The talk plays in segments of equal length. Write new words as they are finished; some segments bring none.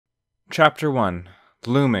Chapter 1.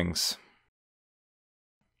 Loomings.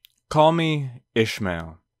 Call me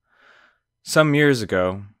Ishmael. Some years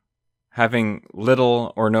ago, having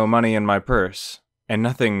little or no money in my purse, and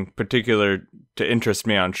nothing particular to interest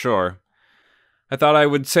me on shore, I thought I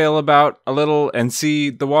would sail about a little and see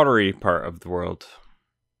the watery part of the world.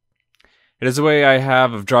 It is a way I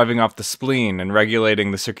have of driving off the spleen and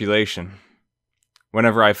regulating the circulation.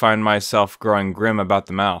 Whenever I find myself growing grim about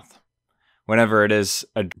the mouth, whenever it is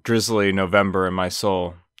a drizzly November in my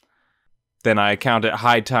soul, then I count it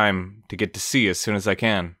high time to get to sea as soon as I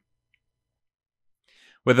can.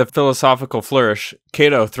 With a philosophical flourish,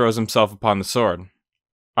 Cato throws himself upon the sword.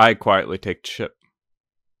 I quietly take ship.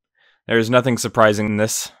 There is nothing surprising in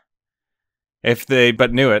this. If they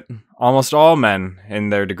but knew it, almost all men, in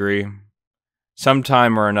their degree, some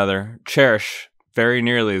time or another, cherish very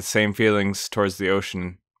nearly the same feelings towards the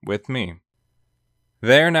ocean with me.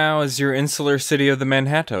 There now is your insular city of the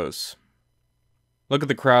Manhattoes. Look at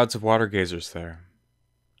the crowds of water gazers there.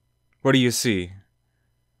 What do you see?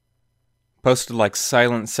 Posted like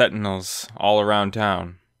silent sentinels all around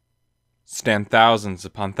town, stand thousands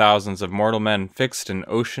upon thousands of mortal men fixed in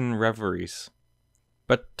ocean reveries.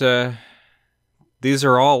 But, these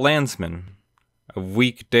are all landsmen, of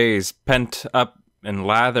weak days pent up in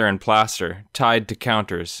lather and plaster, tied to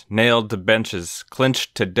counters, nailed to benches,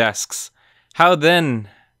 clinched to desks. How then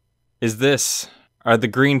is this? Are the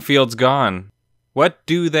green fields gone? What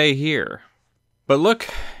do they here? But look,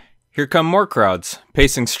 here come more crowds,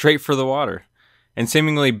 pacing straight for the water, and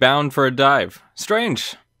seemingly bound for a dive.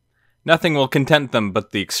 Strange! Nothing will content them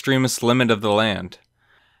but the extremest limit of the land.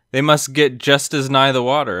 They must get just as nigh the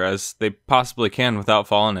water as they possibly can without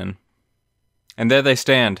falling in. And there they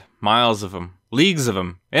stand, miles of them, leagues of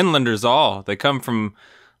them, inlanders all. They come from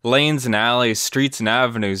lanes and alleys, streets and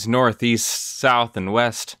avenues, north, east, south, and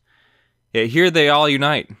west. Yet here they all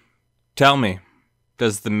unite. Tell me,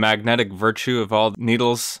 does the magnetic virtue of all the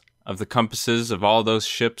needles of the compasses of all those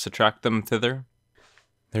ships attract them thither?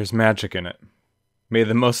 There's magic in it. May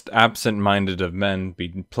the most absent-minded of men be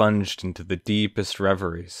plunged into the deepest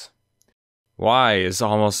reveries. Why is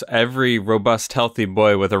almost every robust, healthy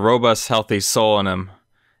boy with a robust, healthy soul in him,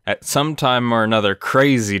 at some time or another,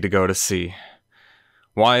 crazy to go to sea?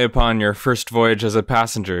 Why, upon your first voyage as a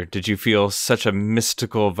passenger, did you feel such a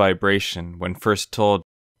mystical vibration when first told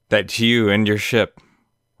that you and your ship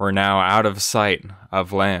were now out of sight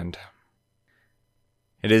of land?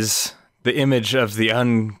 It is the image of the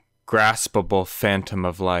ungraspable phantom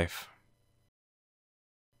of life.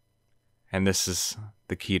 And this is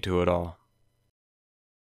the key to it all.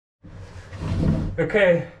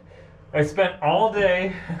 Okay, I spent all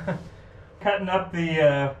day cutting up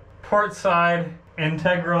the port side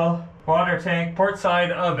integral water tank, port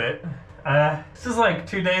side of it. This is like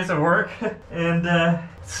 2 days of work, and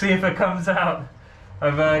see if it comes out.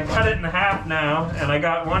 I've cut it in half now, and I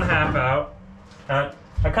got one half out.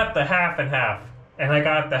 I cut the half in half, and I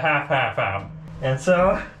got the half out. And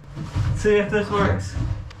so, let's see if this works.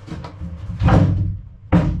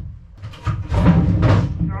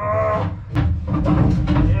 Oh,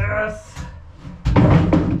 yes.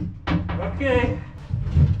 Okay.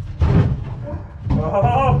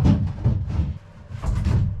 Oh.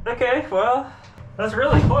 Okay, well, that's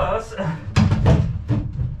really close. I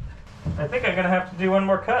think I'm gonna have to do one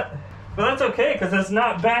more cut. But that's okay, because it's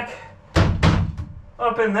not back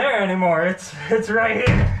up in there anymore. It's right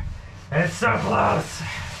here. It's so close.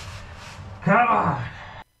 Come on.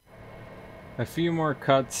 A few more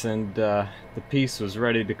cuts and the piece was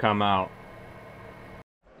ready to come out.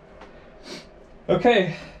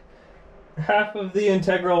 Okay, half of the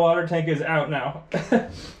integral water tank is out now.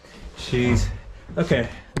 Jeez. Okay,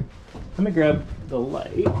 let me grab the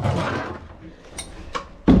light.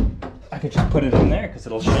 I could just put it in there because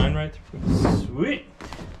it'll shine right through. Sweet.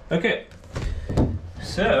 Okay,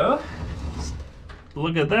 so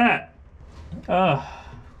look at that.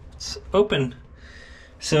 It's open.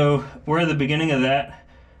 So where the beginning of that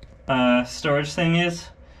storage thing is,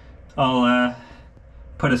 I'll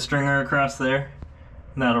put a stringer across there,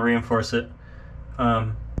 and that'll reinforce it.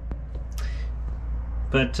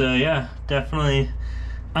 Yeah, definitely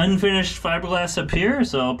unfinished fiberglass up here,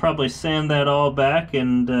 so I'll probably sand that all back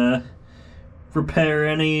and repair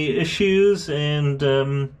any issues, and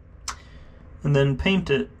then paint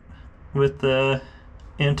it with the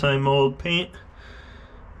anti-mold paint.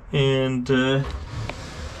 And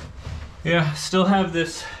yeah, still have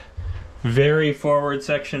this very forward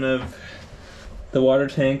section of the water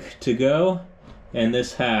tank to go, and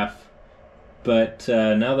this half. But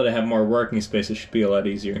now that I have more working space, it should be a lot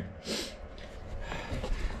easier.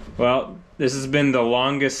 Well, This has been the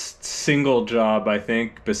longest single job, I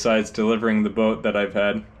think, besides delivering the boat that I've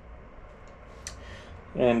had.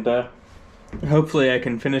 And hopefully I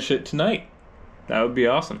can finish it tonight. That would be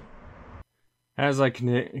awesome. As I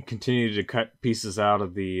continue to cut pieces out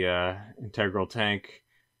of the integral tank,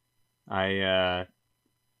 I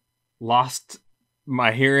lost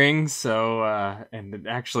my hearing, so and it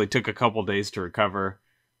actually took a couple days to recover.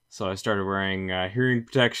 So I started wearing hearing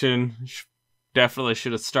protection. Definitely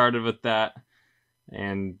should have started with that,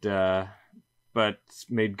 and but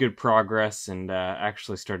made good progress and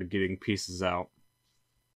actually started getting pieces out.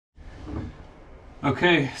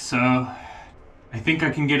 Okay, so I think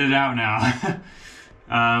I can get it out now.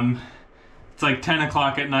 It's like 10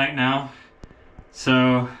 o'clock at night now,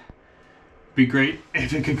 so it'd be great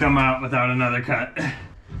if it could come out without another cut.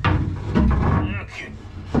 Okay.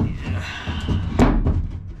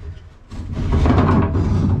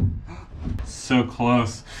 So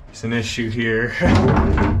close. There's an issue here.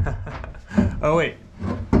 Oh wait,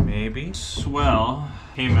 maybe swell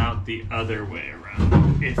came out the other way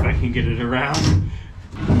around. If I can get it around.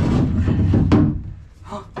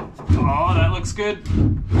 Oh, that looks good.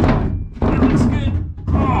 That looks good.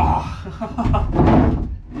 Oh,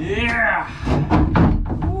 yeah.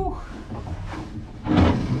 Woo.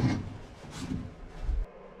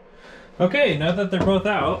 Okay, now that they're both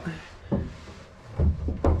out,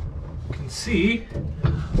 see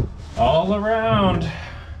all around.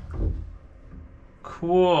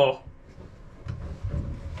 Cool.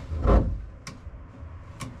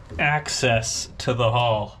 Access to the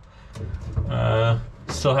hull.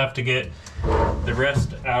 Still have to get the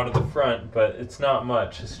rest out of the front, but it's not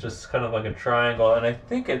much. It's just kind of like a triangle, and I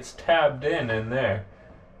think it's tabbed in there.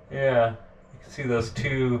 Yeah, you can see those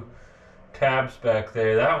two tabs back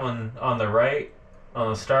there. That one on the right,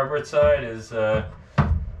 on the starboard side, is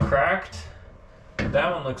cracked.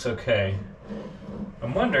 That one looks okay.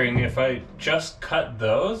 I'm wondering if I just cut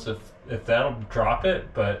those, if that'll drop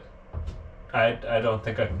it, but I don't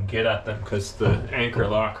think I can get at them because the anchor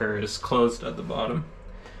locker is closed at the bottom.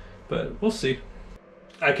 But we'll see.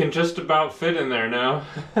 I can just about fit in there now,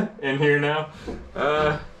 in here now.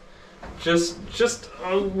 Just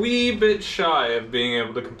a wee bit shy of being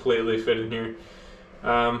able to completely fit in here.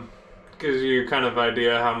 Gives you kind of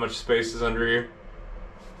idea how much space is under here.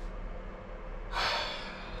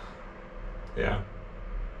 Yeah.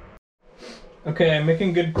 Okay, I'm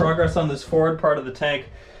making good progress on this forward part of the tank,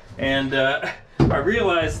 and I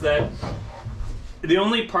realized that the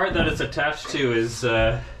only part that it's attached to is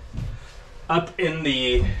up in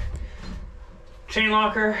the chain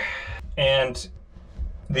locker, and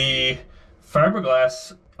the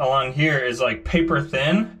fiberglass along here is like paper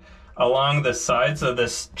thin along the sides of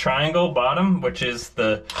this triangle bottom, which is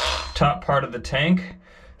the top part of the tank.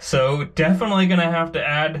 So definitely gonna have to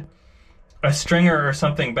add a stringer or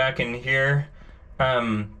something back in here.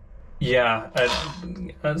 Yeah,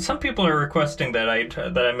 some people are requesting that I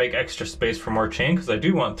make extra space for more chain, because I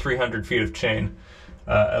do want 300 feet of chain,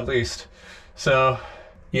 at least. So,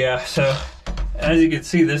 yeah. So, as you can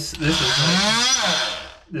see, this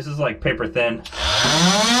is like paper thin.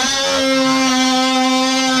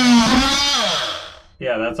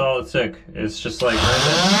 Yeah, that's all it took. It's just like right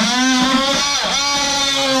there.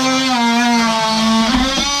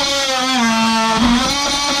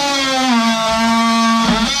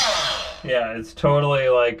 Yeah, it's totally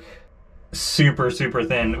like super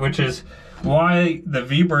thin, which is why the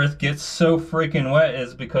V-berth gets so freaking wet,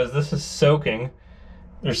 is because this is soaking.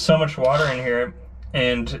 There's so much water in here,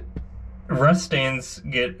 and rust stains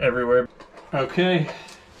get everywhere. Okay,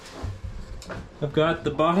 I've got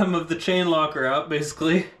the bottom of the chain locker out,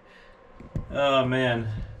 basically. Oh man,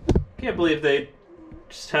 can't believe they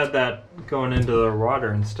just had that going into the water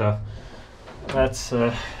and stuff. That's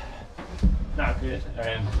not good.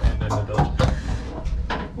 And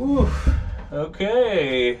oof.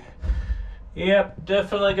 Okay. Yep,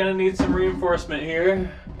 definitely gonna need some reinforcement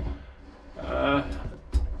here.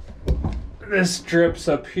 This drips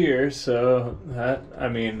up here, so that, I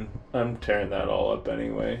mean, I'm tearing that all up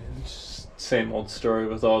anyway. It's same old story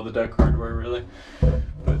with all the deck hardware, really.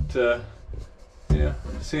 But yeah,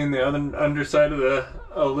 seeing the other underside of the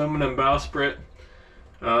aluminum bowsprit.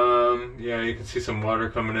 Yeah, you can see some water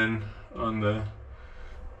coming in on the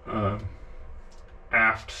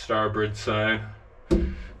aft starboard side.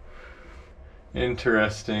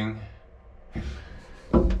 Interesting.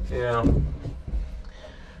 Yeah.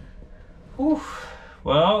 Oof.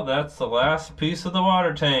 Well, that's the last piece of the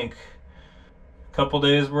water tank. Couple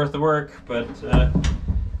days worth of work, but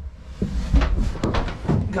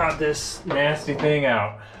got this nasty thing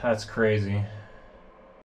out. That's crazy.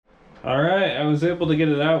 Alright, I was able to get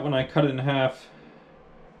it out when I cut it in half.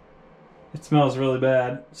 It smells really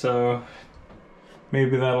bad, so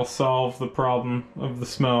maybe that'll solve the problem of the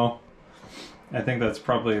smell. I think that's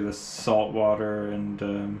probably the salt water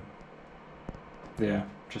and yeah,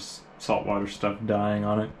 just saltwater stuff dying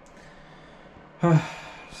on it.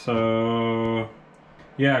 So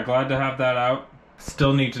yeah, glad to have that out.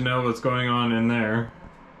 Still need to know what's going on in there.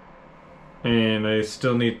 And I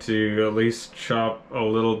still need to at least chop a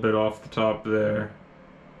little bit off the top there.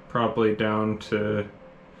 Probably down to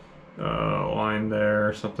line there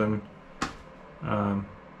or something. And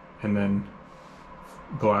then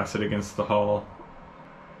glass it against the hull.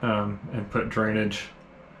 And put drainage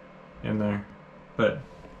in there. But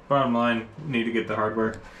bottom line, need to get the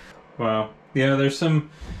hardware. Wow. Yeah, there's some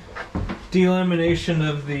delamination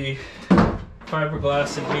of the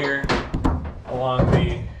fiberglass in here along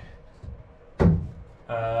the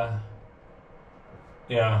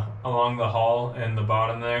along the hull and the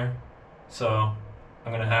bottom there. So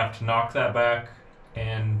I'm gonna have to knock that back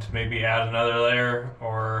and maybe add another layer,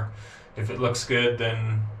 or if it looks good,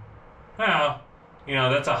 then you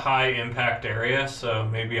know, that's a high impact area, so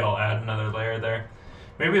maybe I'll add another layer there.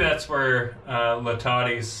 Maybe that's where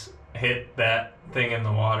Latati's hit that thing in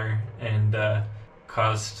the water and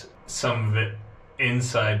caused some of it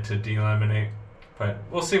inside to delaminate. But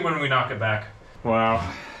we'll see when we knock it back. Wow.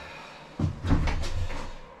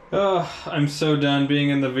 Oh, I'm so done being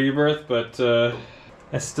in the V-berth, but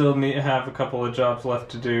I still have a couple of jobs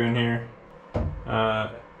left to do in here.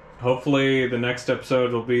 Hopefully the next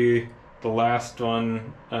episode will be the last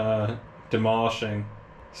one demolishing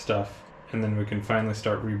stuff, and then we can finally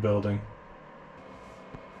start rebuilding.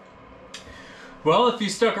 Well, if you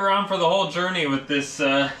stuck around for the whole journey with this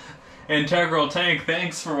integral tank,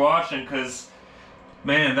 thanks for watching, because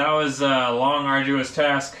man, that was a long, arduous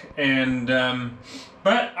task, and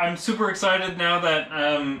but I'm super excited now that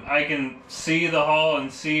I can see the hull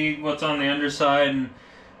and see what's on the underside, and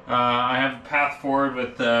I have a path forward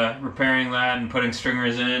with repairing that and putting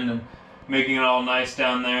stringers in and making it all nice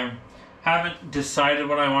down there. Haven't decided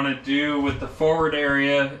what I want to do with the forward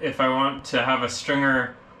area, if I want to have a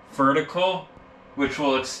stringer vertical, which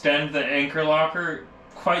will extend the anchor locker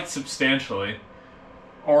quite substantially,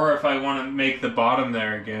 or if I want to make the bottom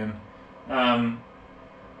there again.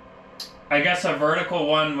 I guess a vertical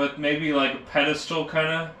one with maybe like a pedestal kind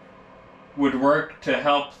of would work to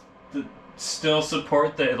help still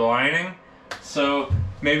support the lining, so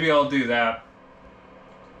maybe I'll do that.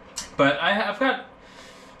 But I've got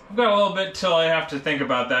a little bit till I have to think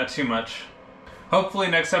about that too much. Hopefully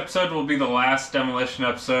next episode will be the last demolition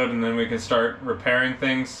episode, and then we can start repairing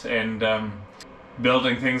things and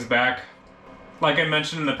building things back. Like I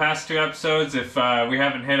mentioned in the past 2 episodes, if we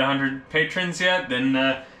haven't hit 100 patrons yet,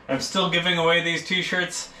 then I'm still giving away these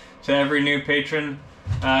t-shirts to every new patron,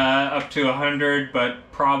 up to 100, but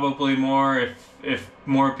probably more. If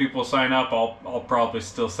more people sign up, I'll probably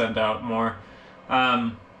still send out more.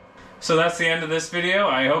 So that's the end of this video.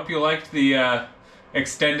 I hope you liked the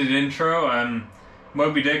extended intro.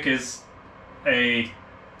 Moby Dick is a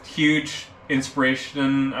huge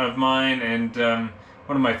inspiration of mine, and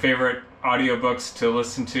one of my favorite audiobooks to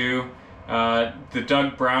listen to. The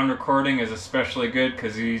Doug Brown recording is especially good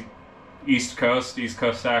because he's East Coast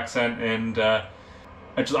accent, and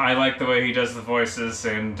I like the way he does the voices,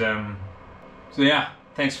 and so yeah,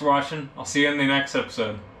 thanks for watching. I'll see you in the next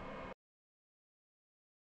episode.